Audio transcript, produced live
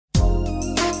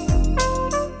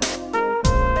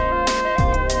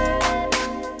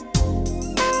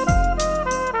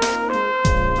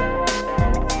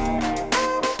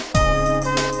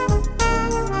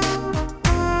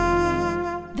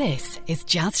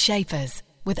Jazz Shapers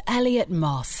with Elliot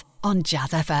Moss on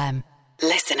Jazz FM.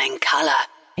 Listen in colour.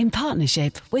 In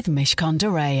partnership with Mishcon de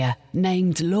Reya,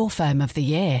 named Law Firm of the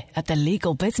Year at the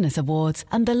Legal Business Awards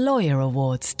and the Lawyer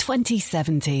Awards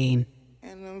 2017.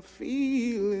 And I'm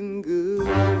feeling good.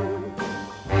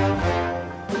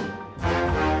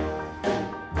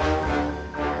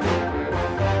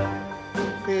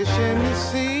 Fish in the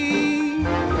sea,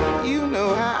 you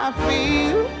know how I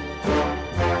feel.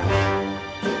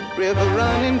 River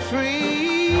running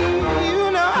free, you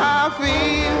know how I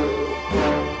feel.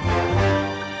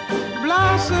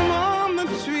 Blossom on the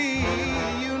tree,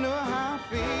 you know how I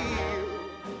feel.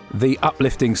 The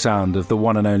uplifting sound of the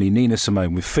one and only Nina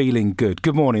Simone with Feeling Good.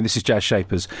 Good morning, this is Jazz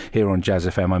Shapers here on Jazz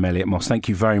FM. I'm Elliot Moss. Thank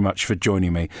you very much for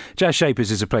joining me. Jazz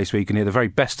Shapers is a place where you can hear the very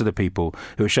best of the people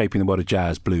who are shaping the world of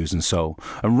jazz, blues and soul.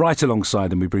 And right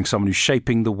alongside them we bring someone who's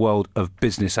shaping the world of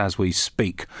business as we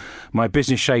speak. My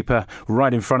business shaper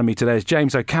right in front of me today is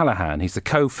James O'Callaghan. He's the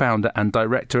co-founder and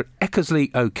director at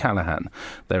Eckersley O'Callaghan.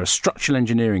 They're a structural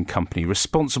engineering company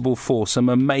responsible for some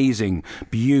amazing,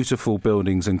 beautiful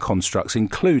buildings and constructs,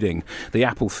 including the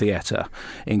Apple Theatre,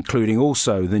 including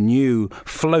also the new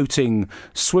floating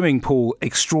swimming pool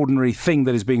extraordinary thing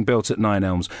that is being built at Nine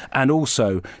Elms, and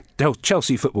also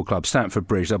Chelsea Football Club, Stamford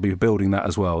Bridge. They'll be building that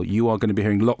as well. You are going to be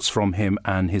hearing lots from him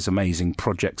and his amazing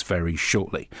projects very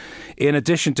shortly. In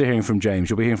addition to hearing from James,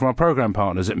 you'll be hearing from our programme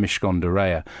partners at Mishcon de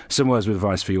Reya, some words of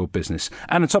advice for your business.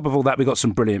 And on top of all that, we've got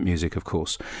some brilliant music, of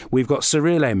course. We've got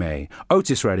Cyril Aimé,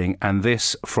 Otis Redding, and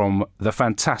this from the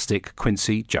fantastic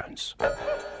Quincy Jones.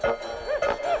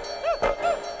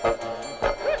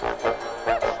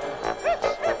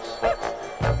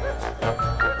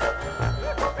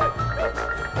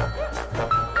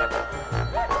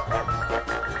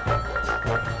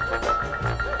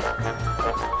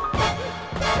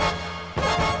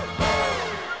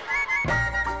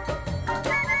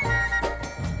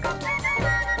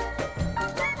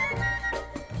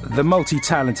 The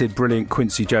multi-talented, brilliant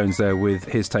Quincy Jones there with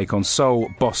his take on soul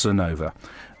bossa nova.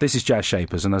 This is Jazz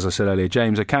Shapers, and as I said earlier,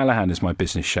 James O'Callaghan is my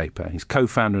business shaper. He's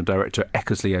co-founder and director at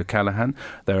Eckersley O'Callaghan.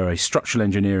 They're a structural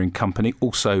engineering company,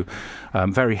 also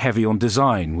very heavy on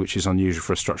design, which is unusual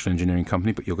for a structural engineering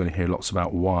company, but you're going to hear lots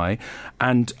about why.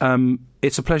 And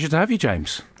it's a pleasure to have you,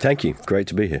 James. Thank you. Great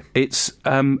to be here. It's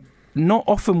not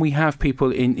often we have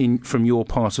people in from your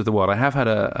part of the world. I have had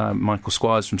a Michael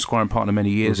Squires from Squire & Partner many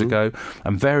years ago,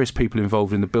 and various people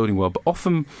involved in the building world, but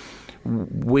often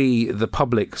we, the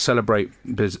public, celebrate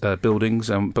buildings,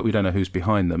 but we don't know who's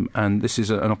behind them. And this is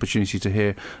an opportunity to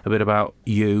hear a bit about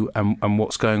you and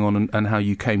what's going on and how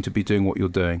you came to be doing what you're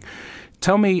doing.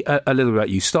 Tell me a little about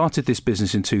you. Started this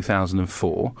business in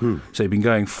 2004, so you've been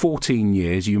going 14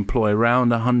 years. You employ around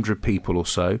 100 people or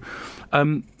so.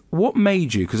 What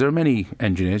made you, because there are many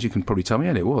engineers, you can probably tell me,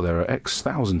 Elliot, well, there are X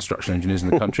thousand structural engineers in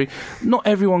the country. Not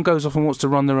everyone goes off and wants to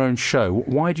run their own show.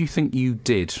 Why do you think you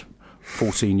did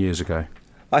 14 years ago?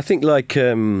 I think like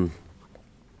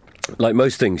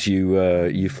most things,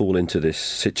 you fall into this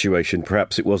situation.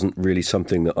 Perhaps it wasn't really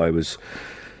something that I was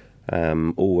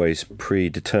always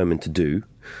predetermined to do.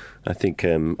 I think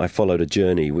I followed a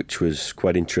journey which was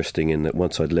quite interesting in that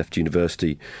once I'd left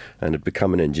university and had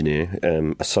become an engineer,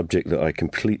 a subject that I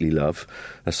completely love,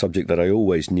 a subject that I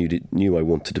always knew I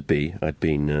wanted to be. I'd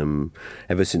been,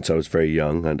 ever since I was very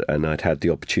young, and I'd had the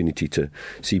opportunity to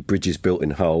see bridges built in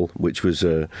Hull, which was,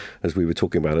 as we were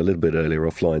talking about a little bit earlier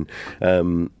offline,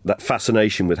 that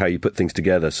fascination with how you put things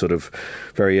together sort of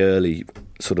very early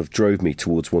sort of drove me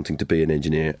towards wanting to be an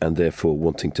engineer and therefore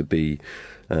wanting to be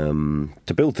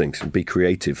to build things and be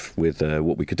creative with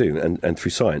what we could do and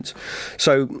through science.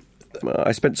 So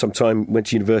I spent some time, went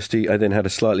to university. I then had a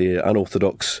slightly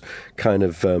unorthodox kind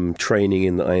of training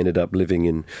in that I ended up living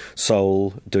in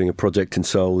Seoul, doing a project in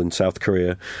Seoul in South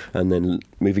Korea, and then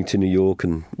moving to New York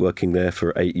and working there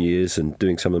for 8 years and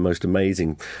doing some of the most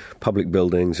amazing public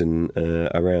buildings and in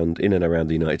and around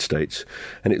the United States.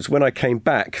 And it was when I came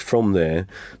back from there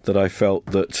that I felt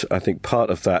that I think part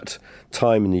of that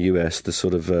time in the US, the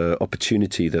sort of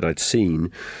opportunity that I'd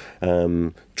seen,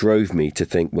 drove me to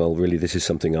think, well, really, this is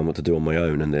something I want to do on my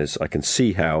own. And I can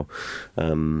see how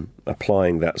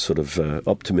applying that sort of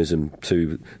optimism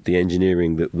to the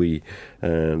engineering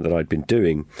that I'd been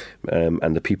doing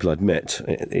and the people I'd met,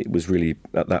 it was really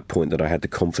at that point that I had the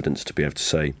confidence to be able to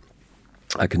say,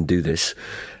 I can do this.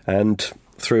 And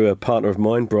through a partner of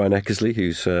mine, Brian Eckersley,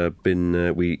 who's has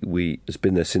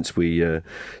been there since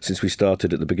we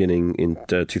started at the beginning in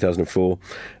 2004.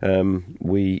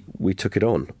 We took it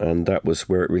on, and that was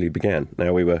where it really began.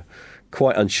 Now, we were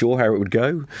quite unsure how it would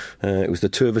go. It was the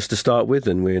two of us to start with,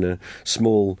 and we're in a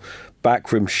small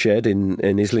backroom shed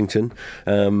in Islington,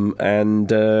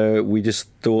 and we just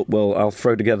thought, well, I'll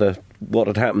throw together what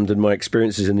had happened and my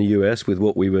experiences in the US with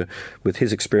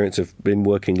his experience of been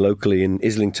working locally in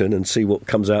Islington, and see what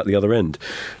comes out the other end.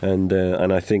 And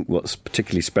I think what's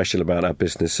particularly special about our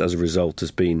business as a result has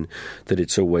been that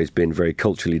it's always been very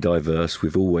culturally diverse.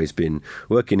 We've always been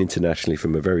working internationally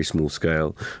from a very small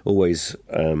scale, always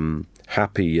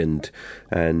happy and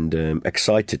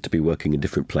excited to be working in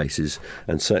different places,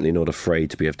 and certainly not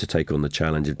afraid to be able to take on the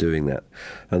challenge of doing that.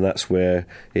 And that's where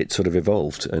it sort of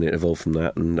evolved, and it evolved from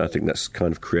that, and I think that's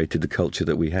kind of created the culture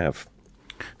that we have.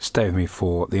 Stay with me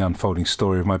for the unfolding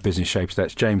story of my business shapes.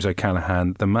 That's James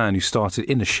O'Callaghan, the man who started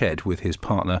in a shed with his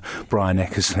partner Brian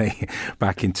Eckersley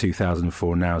back in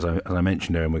 2004. Now, as I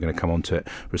mentioned earlier, and we're going to come on to it,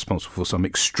 responsible for some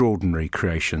extraordinary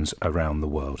creations around the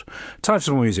world. Time for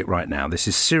some music right now. This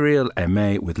is Cyril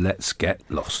Aimé with Let's Get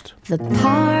Lost. The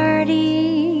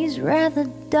party's rather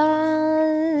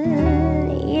dull,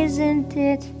 isn't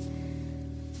it?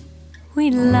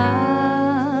 We'd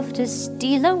love to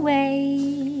steal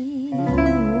away,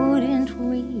 wouldn't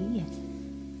we?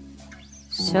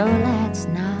 So let's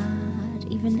not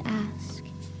even ask,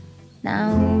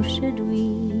 now should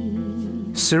we?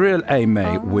 Cyril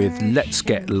Aimé with Let's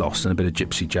Get Lost, and a bit of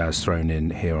gypsy jazz thrown in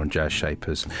here on Jazz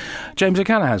Shapers. James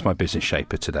O'Callaghan's my business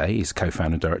shaper today. He's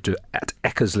co-founder and director at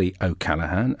Eckersley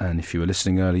O'Callaghan, and if you were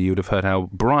listening earlier, you would have heard how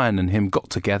Brian and him got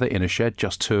together in a shed,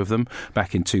 just two of them,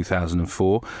 back in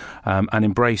 2004, and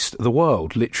embraced the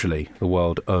world, literally the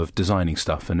world of designing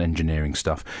stuff and engineering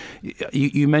stuff.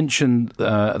 You mentioned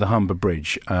the Humber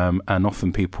Bridge, and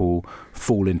often people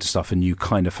fall into stuff, and you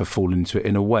kind of have fallen into it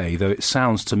in a way, though it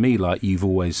sounds to me like you've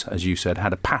always, as you said,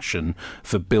 had a passion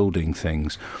for building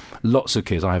things. Lots of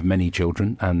kids, I have many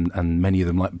children, and many of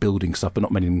them like building stuff, but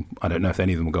not many, I don't know if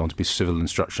any of them will go on to be civil and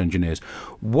structural engineers.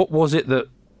 What was it that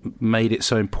made it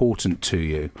so important to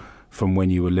you from when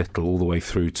you were little all the way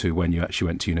through to when you actually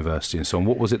went to university and so on?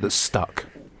 What was it that stuck?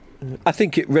 I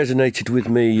think it resonated with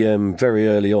me very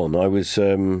early on.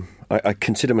 I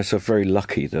consider myself very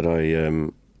lucky that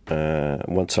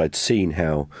once I'd seen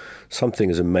how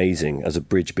something as amazing as a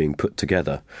bridge being put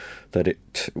together, that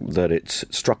it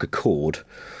struck a chord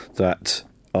that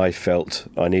I felt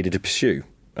I needed to pursue.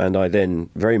 And I then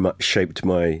very much shaped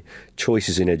my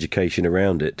choices in education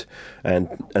around it and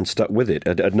stuck with it.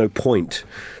 At no point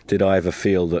did I ever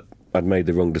feel that I'd made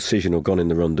the wrong decision or gone in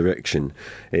the wrong direction.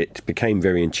 It became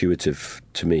very intuitive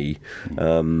to me.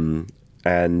 And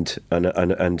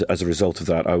as a result of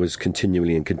that, I was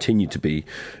continually and continue to be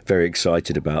very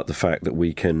excited about the fact that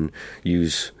we can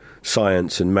use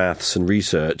science and maths and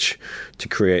research to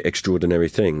create extraordinary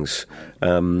things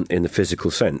in the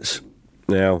physical sense.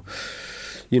 Now,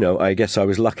 I guess I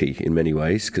was lucky in many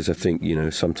ways, because I think,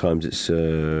 sometimes it's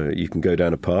you can go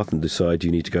down a path and decide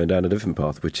you need to go down a different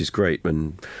path, which is great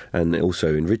and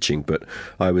also enriching. But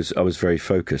I was very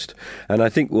focused, and I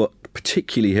think what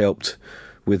particularly helped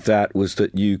with that was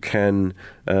that you can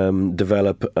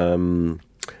develop an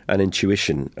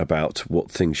intuition about what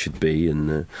things should be and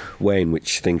the way in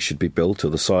which things should be built, or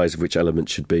the size of which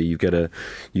elements should be. You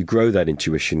grow that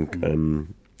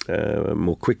intuition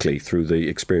more quickly through the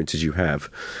experiences you have,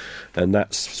 and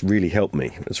that's really helped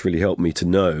me. It's really helped me to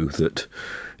know that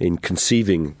in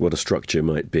conceiving what a structure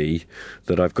might be,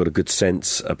 that I've got a good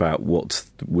sense about what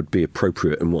would be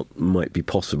appropriate and what might be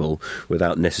possible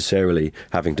without necessarily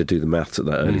having to do the maths at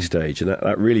that early stage. And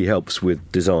that really helps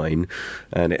with design,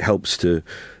 and it helps to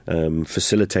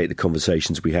facilitate the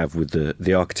conversations we have with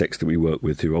the architects that we work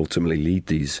with, who ultimately lead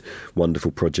these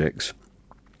wonderful projects.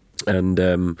 And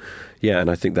and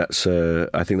I think that's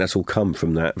all come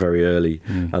from that very early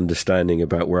understanding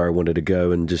about where I wanted to go,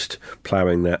 and just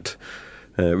ploughing that.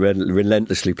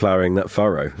 Relentlessly ploughing that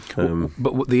furrow.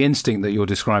 But the instinct that you're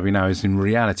describing now is in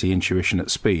reality intuition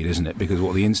at speed, isn't it? Because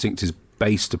what the instinct is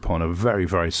based upon are very,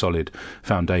 very solid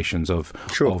foundations of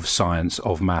science,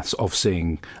 of maths, of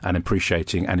seeing and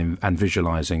appreciating and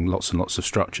visualising lots and lots of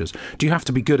structures. Do you have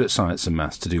to be good at science and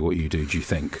maths to do what you do you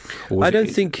think? I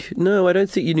don't think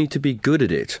you need to be good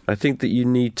at it. I think that you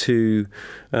need to.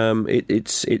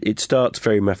 It starts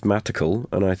very mathematical,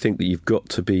 and I think that you've got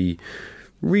to be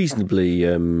reasonably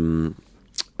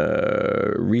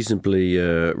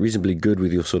good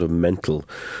with your sort of mental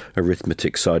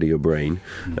arithmetic side of your brain.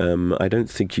 I don't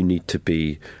think you need to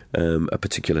be a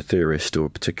particular theorist or a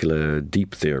particular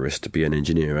deep theorist to be an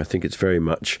engineer. I think it's very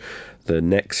much the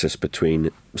nexus between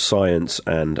science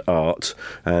and art,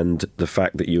 and the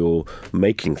fact that you're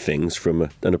making things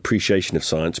from an appreciation of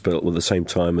science, but at the same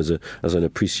time as an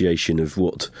appreciation of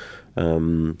what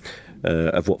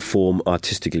form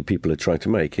artistically people are trying to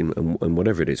make in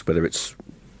whatever it is, whether it's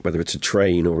whether it's a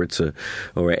train or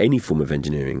any form of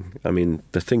engineering. I mean,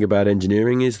 the thing about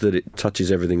engineering is that it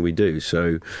touches everything we do.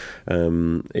 So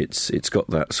it's got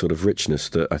that sort of richness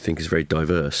that I think is very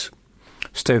diverse.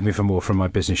 Stay with me for more from my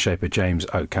business shaper, James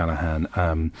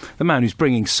O'Callaghan, the man who's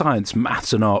bringing science,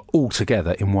 maths and art all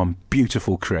together in one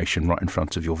beautiful creation right in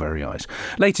front of your very eyes.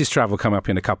 Latest travel come up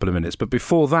in a couple of minutes, but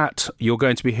before that, you're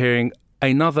going to be hearing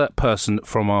another person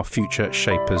from our Future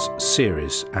Shapers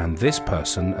series, and this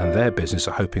person and their business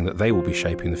are hoping that they will be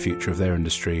shaping the future of their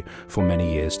industry for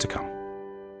many years to come.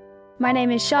 My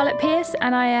name is Charlotte Pierce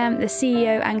and I am the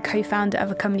CEO and co-founder of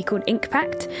a company called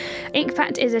InkPact.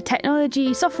 InkPact is a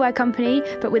technology software company,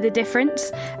 but with a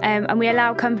difference, and we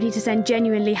allow companies to send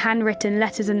genuinely handwritten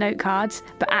letters and note cards,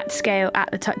 but at scale, at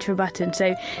the touch of a button.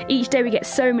 So each day we get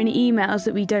so many emails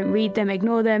that we don't read them,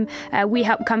 ignore them. We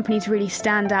help companies really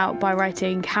stand out by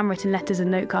writing handwritten letters and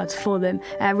note cards for them,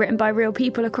 written by real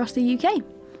people across the UK.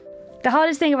 The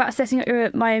hardest thing about setting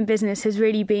up my own business has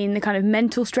really been the kind of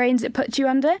mental strains it puts you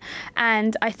under.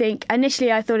 And I think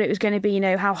initially I thought it was going to be,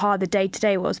 how hard the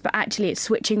day-to-day was, but actually it's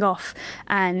switching off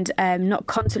and not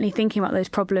constantly thinking about those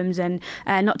problems and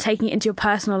not taking it into your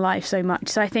personal life so much.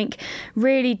 So I think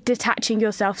really detaching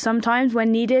yourself sometimes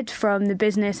when needed from the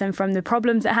business and from the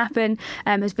problems that happen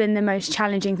has been the most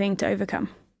challenging thing to overcome.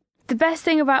 The best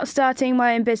thing about starting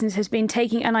my own business has been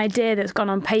taking an idea that's gone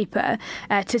on paper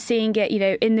to seeing it,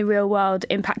 in the real world,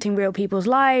 impacting real people's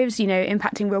lives,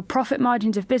 impacting real profit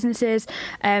margins of businesses,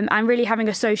 and really having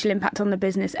a social impact on the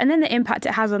business. And then the impact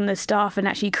it has on the staff and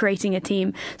actually creating a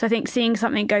team. So I think seeing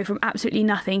something go from absolutely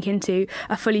nothing into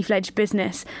a fully fledged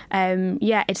business,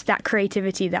 it's that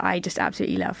creativity that I just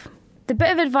absolutely love. The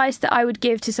bit of advice that I would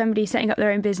give to somebody setting up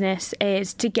their own business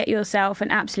is to get yourself an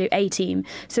absolute A-team.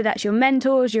 So that's your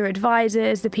mentors, your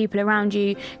advisors, the people around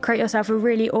you. Create yourself a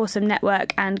really awesome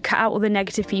network and cut out all the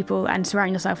negative people and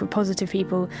surround yourself with positive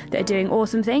people that are doing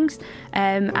awesome things.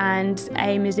 And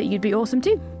aim is that you'd be awesome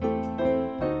too.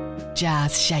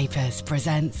 Jazz Shapers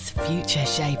presents Future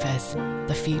Shapers,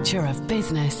 the future of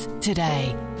business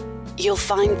today. You'll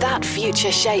find that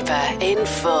future shaper in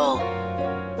full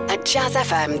at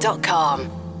jazzfm.com.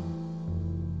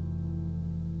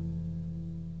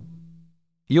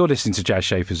 You're listening to Jazz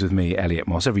Shapers with me, Elliot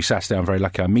Moss. Every Saturday I'm very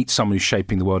lucky I meet someone who's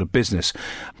shaping the world of business.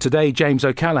 Today, James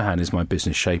O'Callaghan is my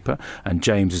business shaper, and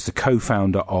James is the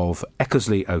co-founder of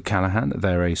Eckersley O'Callaghan.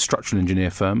 They're a structural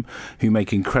engineer firm who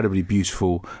make incredibly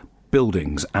beautiful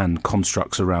buildings and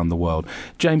constructs around the world.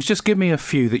 James, just give me a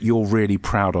few that you're really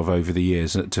proud of over the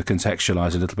years to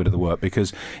contextualise a little bit of the work,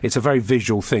 because it's a very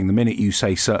visual thing. The minute you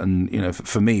say certain,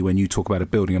 for me, when you talk about a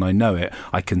building and I know it,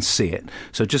 I can see it.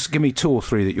 So just give me 2 or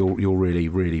 3 that you're really,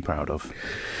 really proud of.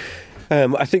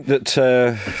 I think that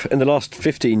in the last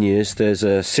 15 years, there's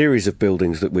a series of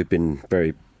buildings that we've been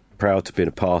very proud to be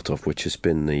a part of, which has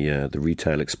been the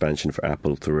retail expansion for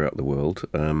Apple throughout the world.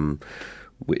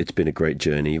 It's been a great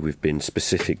journey. We've been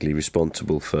specifically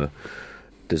responsible for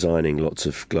designing lots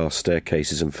of glass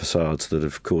staircases and facades that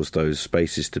have caused those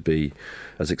spaces to be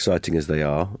as exciting as they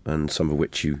are, and some of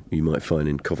which you might find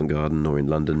in Covent Garden or in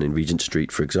London, in Regent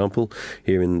Street, for example,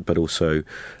 but also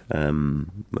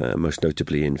most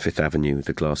notably in Fifth Avenue,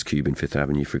 the Glass Cube in Fifth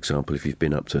Avenue, for example. If you've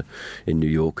been in New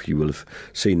York, you will have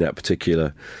seen that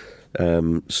particular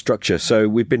structure. So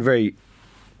we've been very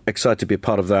excited to be a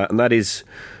part of that, and that is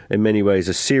in many ways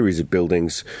a series of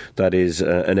buildings that is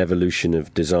an evolution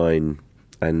of design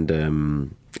and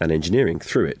engineering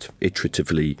through it,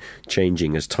 iteratively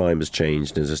changing as time has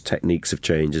changed, as techniques have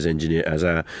changed, as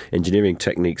our engineering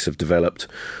techniques have developed,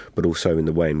 but also in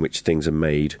the way in which things are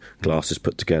made, glass is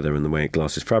put together, and the way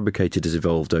glass is fabricated has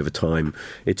evolved over time.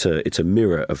 It's a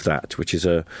mirror of that, which is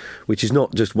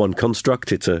not just one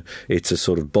construct. It's a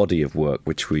sort of body of work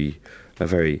which we are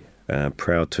very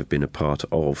proud to have been a part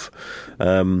of.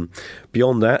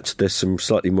 Beyond that, there's some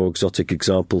slightly more exotic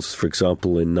examples. For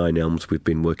example, in Nine Elms, we've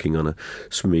been working on a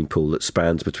swimming pool that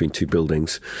spans between 2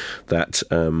 buildings that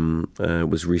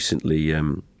was recently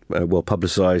well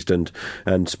publicised and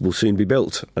will soon be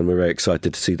built, and we're very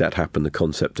excited to see that happen. The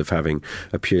concept of having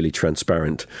a purely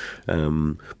transparent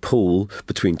pool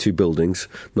between 2 buildings,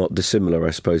 not dissimilar,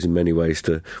 I suppose, in many ways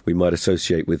to we might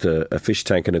associate with a fish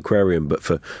tank and aquarium, but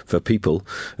for people.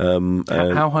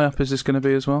 How high up is this going to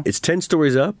be as well? It's 10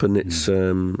 stories up, and it's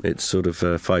sort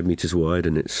of 5 metres wide,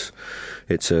 and it's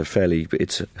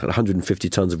 150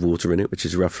 tonnes of water in it, which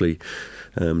is roughly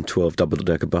 12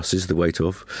 double-decker buses, the weight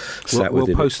of.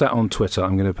 We'll post that on Twitter.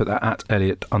 I'm going to put that at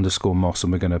Elliot_Moss,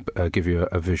 and we're going to give you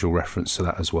a visual reference to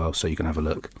that as well, so you can have a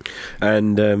look.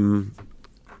 And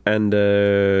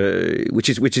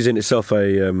which is in itself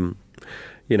an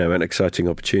exciting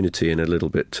opportunity and a little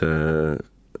bit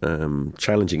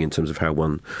challenging in terms of how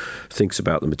one thinks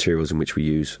about the materials in which we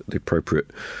use, the appropriate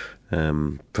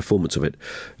performance of it.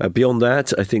 Beyond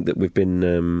that, I think that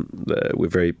we're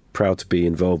very proud to be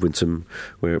involved with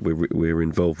we're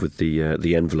involved with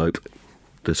the envelope,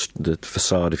 the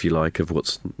facade, if you like, of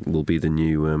what will be the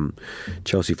new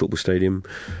Chelsea Football Stadium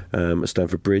at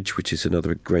Stamford Bridge, which is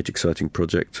another great, exciting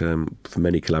project for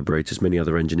many collaborators, many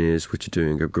other engineers, which are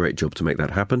doing a great job to make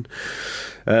that happen.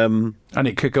 And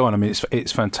it could go on. I mean,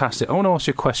 it's fantastic. I want to ask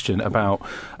you a question about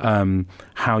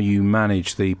how you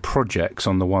manage the projects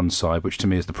on the one side, which to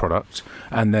me is the product,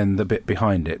 and then the bit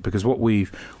behind it. Because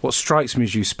what strikes me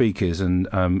as you speak is, and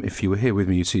if you were here with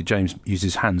me, you'd see James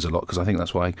uses hands a lot, because I think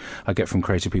that's why I get from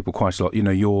creative people quite a lot. You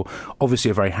know, you're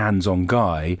obviously a very hands-on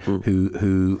guy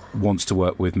who wants to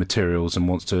work with materials and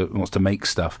wants to make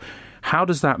stuff. How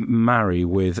does that marry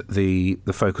with the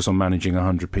focus on managing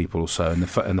 100 people or so, and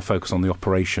the focus on the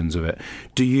operations of it?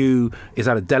 Is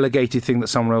that a delegated thing that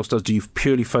someone else does? Do you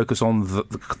purely focus on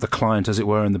the client, as it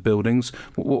were, in the buildings?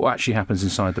 What actually happens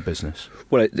inside the business?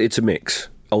 Well, it's a mix.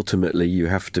 Ultimately, you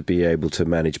have to be able to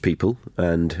manage people,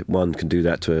 and one can do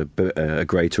that to a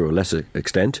greater or lesser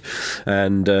extent,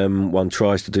 and one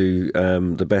tries to do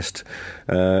the best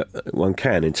one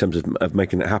can in terms of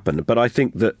making that happen. But I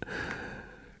think that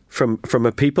From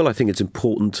a people, I think it's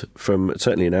important,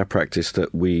 certainly in our practice,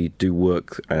 that we do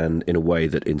work and in a way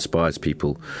that inspires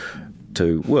people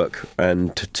to work, and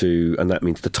that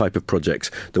means the type of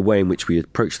projects, the way in which we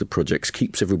approach the projects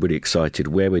keeps everybody excited,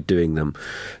 where we're doing them,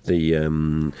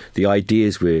 the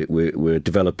ideas we're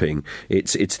developing.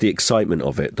 It's the excitement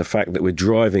of it, the fact that we're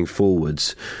driving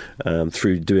forwards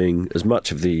through doing as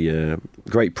much of the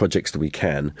great projects that we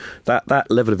can.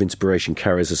 That level of inspiration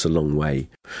carries us a long way.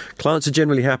 Clients are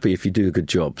generally happy if you do a good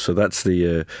job, so that's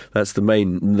the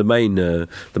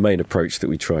main approach that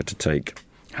we try to take.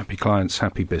 Happy clients,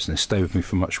 happy business. Stay with me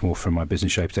for much more from my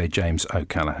business show today. James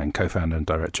O'Callaghan, co-founder and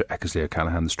director at Eckersley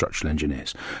O'Callaghan, the Structural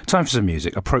Engineers. Time for some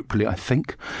music, appropriately, I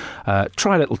think.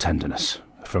 Try a Little Tenderness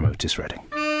from Otis Redding.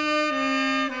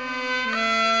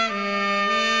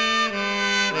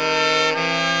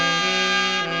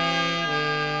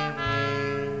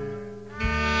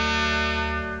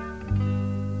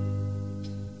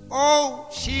 Oh,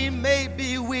 she may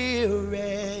be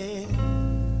weary.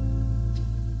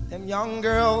 Them young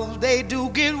girls, they do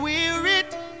get wearied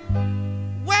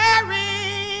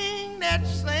wearing that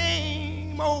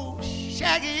same old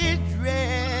shaggy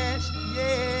dress.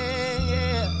 Yeah,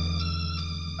 yeah.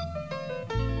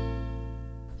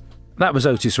 That was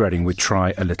Otis Redding with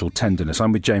Try a Little Tenderness.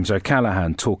 I'm with James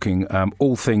O'Callaghan, talking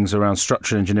all things around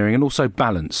structural engineering and also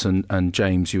balance. And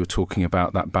James, you were talking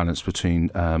about that balance between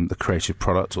the creative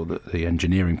product or the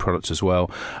engineering product as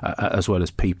well as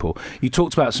people. You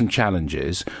talked about some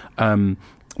challenges.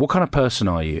 What kind of person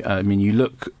are you? I mean, you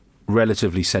look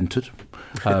relatively centred.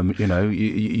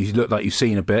 You look like you've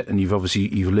seen a bit, and you've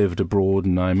lived abroad,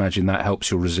 and I imagine that helps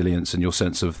your resilience and your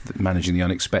sense of managing the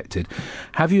unexpected.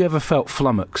 Have you ever felt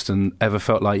flummoxed and ever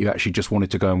felt like you actually just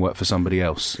wanted to go and work for somebody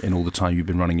else in all the time you've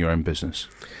been running your own business?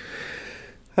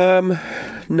 No,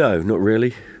 not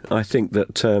really. I think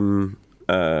that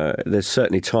there's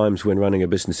certainly times when running a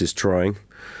business is trying,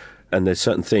 and there's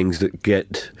certain things that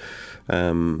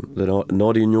that are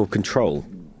not in your control.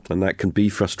 And that can be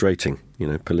frustrating,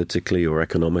 politically or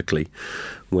economically,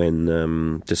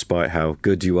 when despite how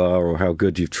good you are or how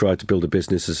good you've tried to build a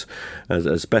business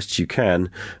as best you can,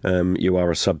 you are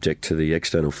a subject to the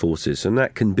external forces. And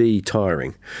that can be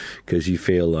tiring, because you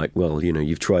feel like, well,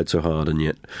 you've tried so hard, and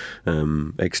yet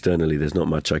externally there's not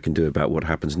much I can do about what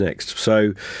happens next.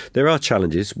 So there are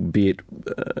challenges, be it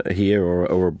here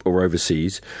or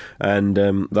overseas, and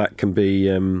that can be...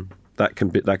 That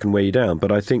can weigh you down.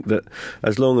 But I think that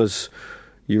as long as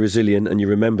you're resilient and you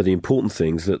remember the important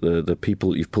things, that the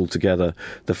people that you've pulled together,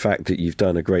 the fact that you've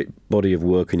done a great body of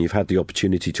work and you've had the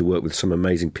opportunity to work with some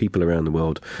amazing people around the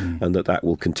world, and that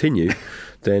will continue,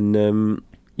 then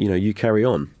you carry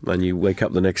on and you wake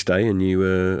up the next day and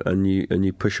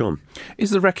you push on.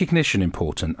 Is the recognition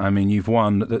important? I mean, you've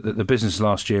won the business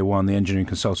last year won the Engineering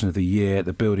Consultant of the Year at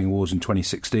the Building Awards in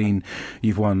 2016.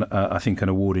 You've won, I think, an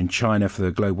award in China for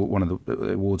one of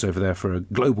the awards over there for a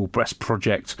global best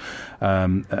project,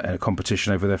 a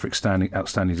competition over there for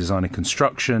outstanding design and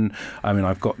construction. I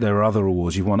mean, there are other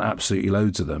awards. You've won absolutely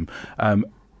loads of them.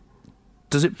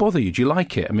 Does it bother you? Do you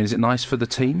like it? I mean, is it nice for the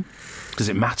team? Does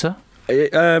it matter?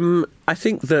 I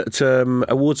think that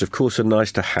awards, of course, are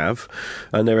nice to have,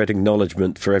 and they're an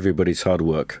acknowledgement for everybody's hard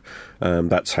work.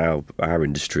 That's how our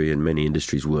industry and many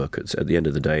industries work. At the end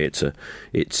of the day,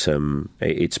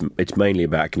 it's mainly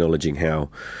about acknowledging how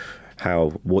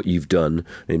what you've done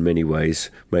in many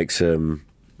ways makes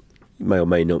may or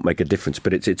may not make a difference,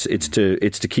 but it's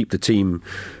to keep the team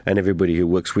and everybody who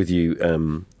works with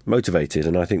you motivated,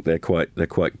 and I think they're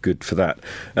quite good for that.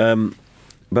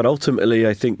 But ultimately,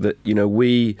 I think that,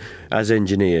 we as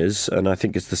engineers, and I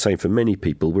think it's the same for many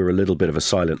people, we're a little bit of a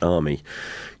silent army.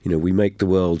 We make the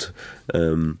world.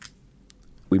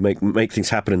 We make things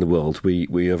happen in the world.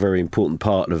 We are a very important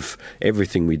part of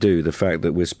everything we do. The fact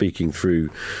that we're speaking through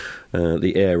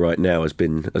the air right now has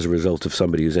been as a result of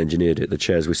somebody who's engineered it. The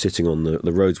chairs we're sitting on,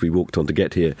 the roads we walked on to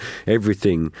get here,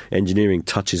 everything, engineering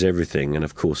touches everything. And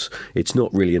of course, it's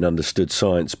not really an understood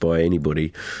science by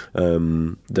anybody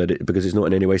because it's not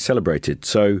in any way celebrated.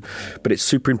 So, but it's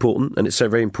super important, and it's so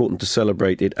very important to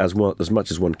celebrate it as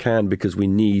much as one can, because we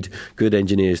need good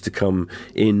engineers to come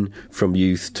in from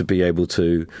youth to be able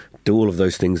to do all of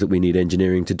those things that we need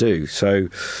engineering to do. So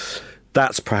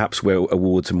that's perhaps where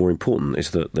awards are more important,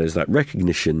 is that there's that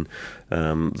recognition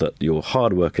that your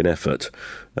hard work and effort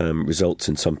results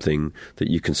in something that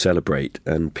you can celebrate,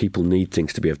 and people need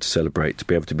things to be able to celebrate, to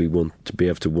be able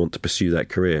to want to pursue that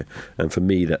career. And for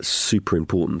me, that's super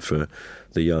important for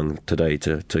the young today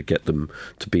to get them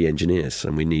to be engineers,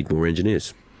 and we need more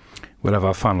engineers. We'll have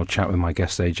our final chat with my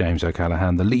guest today, James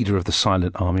O'Callaghan, the leader of the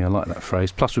silent army. I like that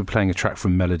phrase. Plus, we're playing a track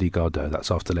from Melody Gardot.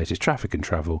 That's after the latest traffic and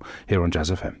travel here on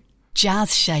Jazz FM.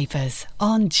 Jazz Shapers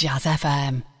on Jazz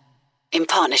FM. In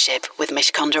partnership with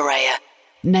Mishcon de Reya.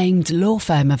 Named Law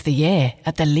Firm of the Year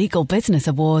at the Legal Business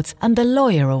Awards and the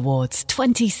Lawyer Awards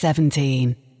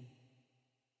 2017.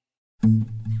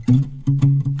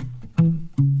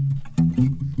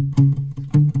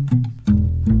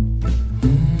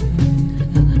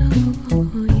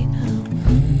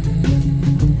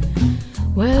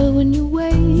 Well, when you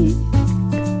wake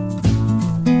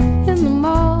in the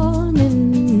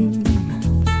morning,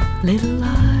 little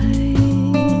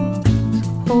eyes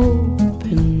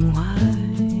open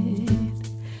wide,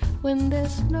 when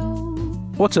there's no...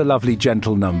 What a lovely,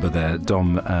 gentle number there,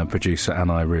 Dom, producer,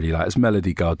 and I really like. It's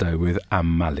Melody Gardot with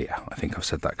Amalia. I think I've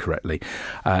said that correctly.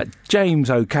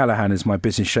 James O'Callaghan is my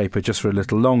business shaper just for a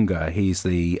little longer. He's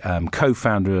the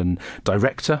co-founder and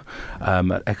director at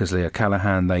Eckersley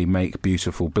O'Callaghan. They make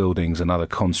beautiful buildings and other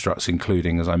constructs,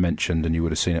 including, as I mentioned, and you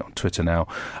would have seen it on Twitter now,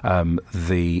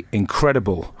 the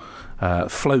incredible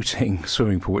floating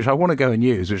swimming pool, which I want to go and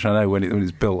use, which I know when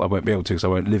it's built I won't be able to because I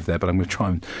won't live there, but I'm going to try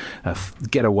and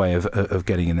get a way of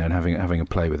getting in there and having a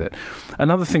play with it.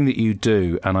 Another thing that you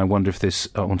do, and I wonder if this,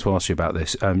 I want to ask you about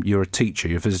this, you're a teacher,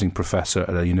 you're a visiting professor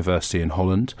at a university in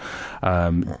Holland,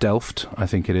 Delft, I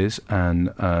think it is, and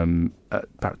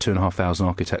about 2,500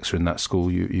 architects are in that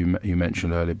school you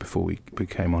mentioned earlier before we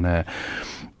came on air.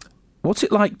 What's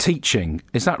it like teaching?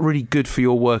 Is that really good for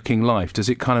your working life? Does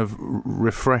it kind of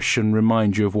refresh and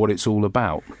remind you of what it's all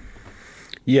about?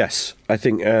 Yes, I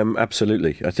think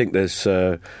absolutely. I think there's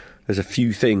a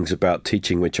few things about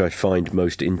teaching which I find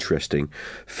most interesting.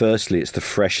 Firstly, it's the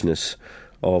freshness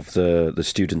of the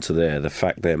students are there, the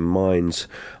fact their minds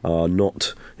are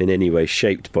not in any way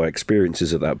shaped by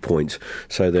experiences at that point,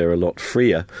 so they're a lot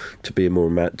freer to be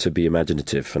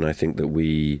imaginative. And I think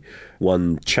that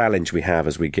one challenge we have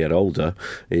as we get older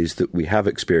is that we have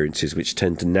experiences which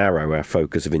tend to narrow our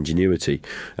focus of ingenuity,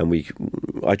 and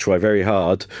I try very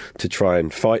hard to try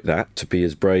and fight that, to be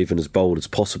as brave and as bold as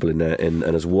possible and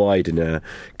as wide in our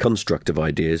construct of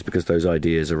ideas, because those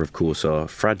ideas are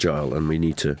fragile, and we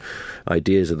need to.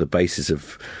 Ideas are the basis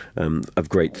of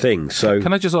great things. So,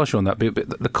 can I just ask you on that?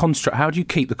 The construct. How do you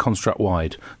keep the construct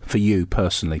wide for you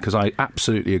personally? Because I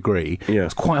absolutely agree. Yeah.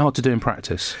 It's quite hard to do in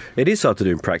practice. It is hard to do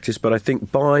in practice, but I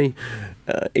think by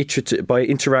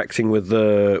interacting with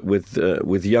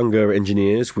younger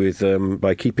engineers,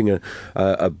 by keeping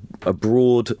a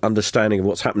broad understanding of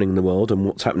what's happening in the world and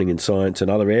what's happening in science and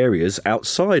other areas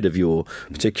outside of your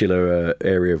particular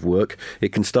area of work,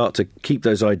 it can start to keep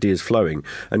those ideas flowing.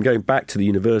 And going back to the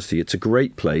university, it's a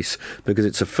great place because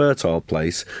it's a fertile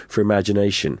place for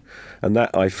imagination. And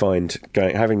that I find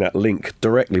having that link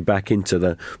directly back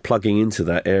into plugging into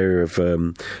that area of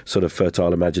sort of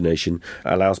fertile imagination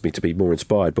allows me to be more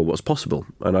inspired by what's possible.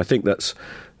 And I think that's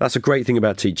a great thing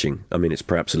about teaching. I mean, it's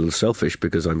perhaps a little selfish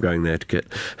because I'm going there to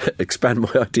expand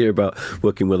my idea about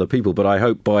working with other people. But I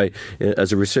hope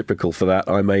as a reciprocal for that,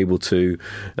 I'm able to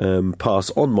pass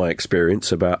on my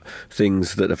experience about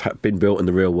things that have been built in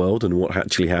the real world and what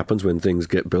actually happens when things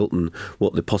get built and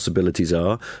what the possibilities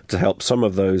are, to help some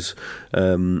of those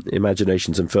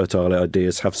imaginations and fertile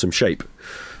ideas have some shape.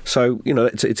 So,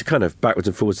 it's a kind of backwards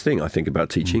and forwards thing, I think, about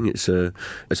teaching. It's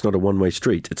not a one-way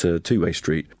street, it's a two-way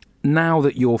street. Now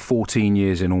that you're 14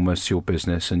 years in almost your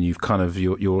business and you've kind of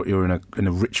you're in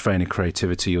a rich vein of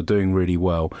creativity, you're doing really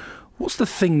well, What's the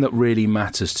thing that really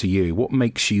matters to you? What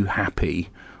makes you happy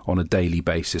on a daily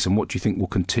basis, and what do you think will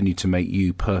continue to make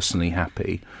you personally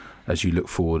happy as you look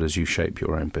forward, as you shape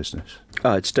your own business?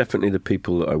 It's definitely the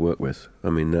people that I work with.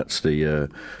 I mean, that's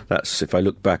if I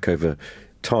look back over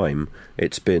time,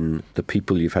 it's been the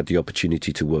people you've had the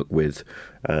opportunity to work with,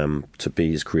 to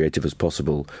be as creative as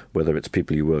possible, whether it's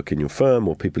people you work in your firm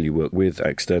or people you work with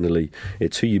externally.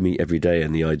 It's who you meet every day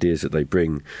and the ideas that they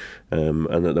bring,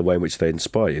 and the way in which they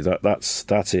inspire you.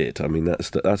 That's it. I mean, that's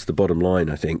the bottom line.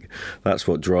 I think that's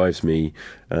what drives me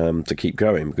to keep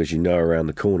going, because you know around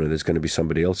the corner there's going to be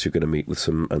somebody else you're going to meet with,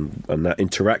 and that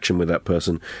interaction with that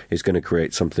person is going to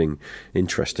create something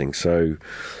interesting. So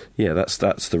yeah, that's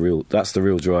the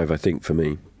real drive, I think, for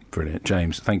me. Brilliant.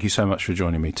 James, thank you so much for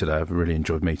joining me today. I've really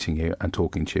enjoyed meeting you and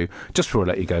talking to you. Just before I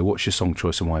let you go, what's your song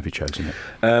choice and why have you chosen it?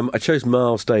 I chose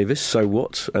Miles Davis, So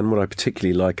What? And what I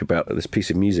particularly like about this piece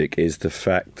of music is the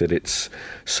fact that it's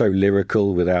so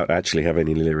lyrical without actually having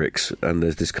any lyrics. And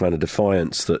there's this kind of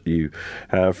defiance that you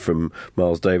have from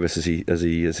Miles Davis as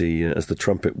the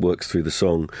trumpet works through the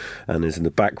song, and there's in the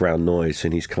background noise,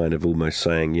 and he's kind of almost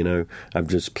saying, you know, I'm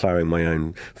just ploughing my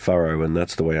own furrow and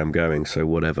that's the way I'm going, so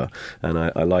whatever. And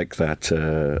I like that.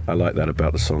 I like that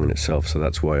about the song in itself, so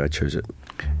that's why I chose it.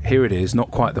 Here it is,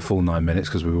 not quite the full 9 minutes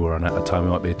because we were on at the time. It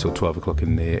might be until 12 o'clock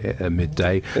in the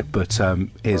midday, but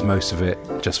here's most of it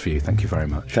just for you. Thank you very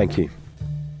much. Thank you.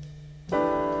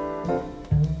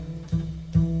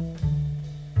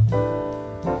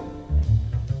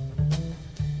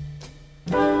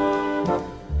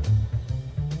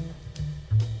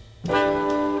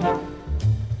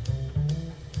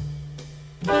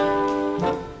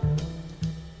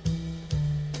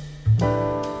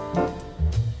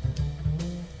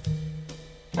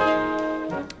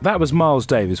 That was Miles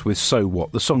Davis with So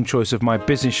What, the song choice of my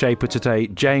business shaper today,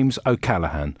 James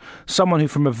O'Callaghan. Someone who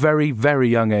from a very, very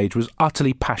young age was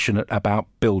utterly passionate about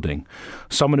building.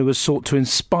 Someone who has sought to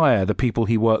inspire the people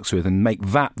he works with and make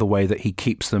that the way that he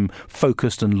keeps them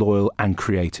focused and loyal and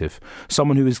creative.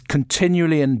 Someone who is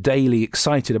continually and daily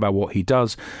excited about what he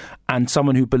does, and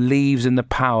someone who believes in the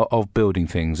power of building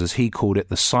things, as he called it,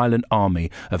 the silent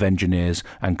army of engineers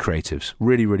and creatives.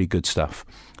 Really, really good stuff.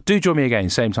 Do join me again,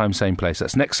 same time, same place.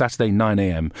 That's next Saturday, 9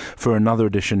 a.m, for another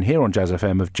edition here on Jazz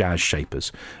FM of Jazz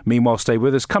Shapers. Meanwhile, stay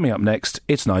with us. Coming up next,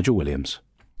 it's Nigel Williams.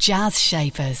 Jazz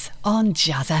Shapers on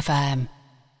Jazz FM.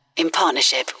 In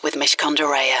partnership with Mishcon de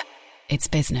Reya. It's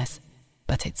business,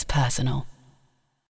 but it's personal.